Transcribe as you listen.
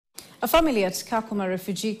A family at Kakuma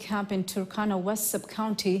refugee camp in Turkana West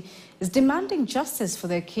Sub-County is demanding justice for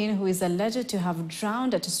their kin who is alleged to have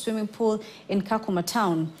drowned at a swimming pool in Kakuma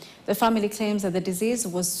town. The family claims that the deceased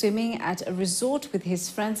was swimming at a resort with his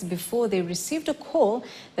friends before they received a call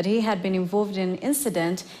that he had been involved in an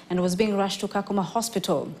incident and was being rushed to Kakuma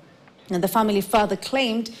hospital. And the family further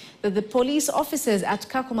claimed that the police officers at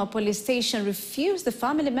Kakuma police station refused the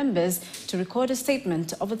family members to record a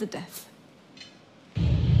statement over the death.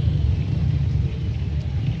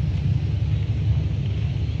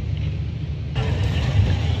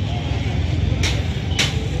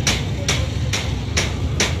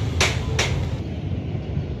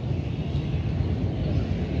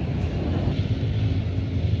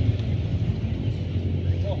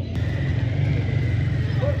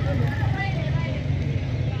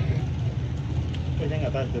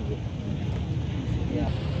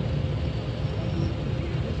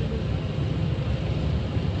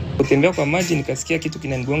 Kutembea kwa maji nikasikia kitu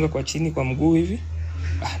kinanigonga kwa chini kwa mguu hivi.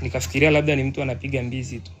 Nikafikiria labda ni mtu anapiga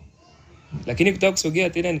mbizi tu. Lakini kutaka kusogea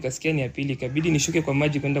tena nikasikia ni ya pili, ikabidi nishuke kwa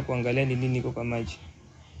maji kwenda kuangalia ni nini iko kwa maji.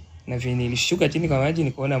 Na vile nilishuka chini kwa maji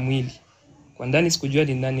nikaona mwili. Kwa ndani sikujua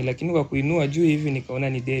ni nani, lakini kwa kuinua juu hivi nikaona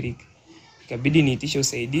ni Derek. Ikabidi niitishe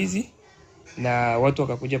usaidizi na watu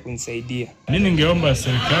wakakuja kunisaidia. Mimi ningeomba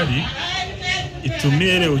serikali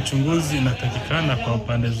itumie ile uchunguzi inatakikana kwa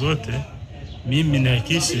upande zote. Mimi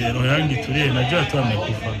nahakikisha roho yangu itulie, najua tu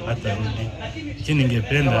amekufa hata rudi. Lakini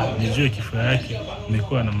ningependa nijue kifo yake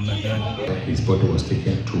imekuwa namna gani. His body was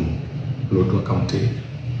taken to Lodwar County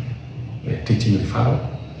teaching referral,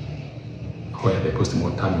 where the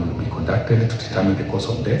postmortem will be conducted to determine the cause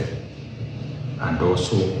of death, and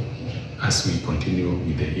also as we continue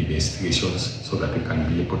with the investigations so that we can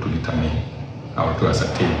be able to determine or to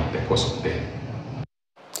ascertain the cause of death.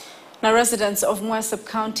 Now, residents of Mombasa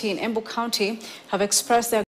County in Embu County have expressed their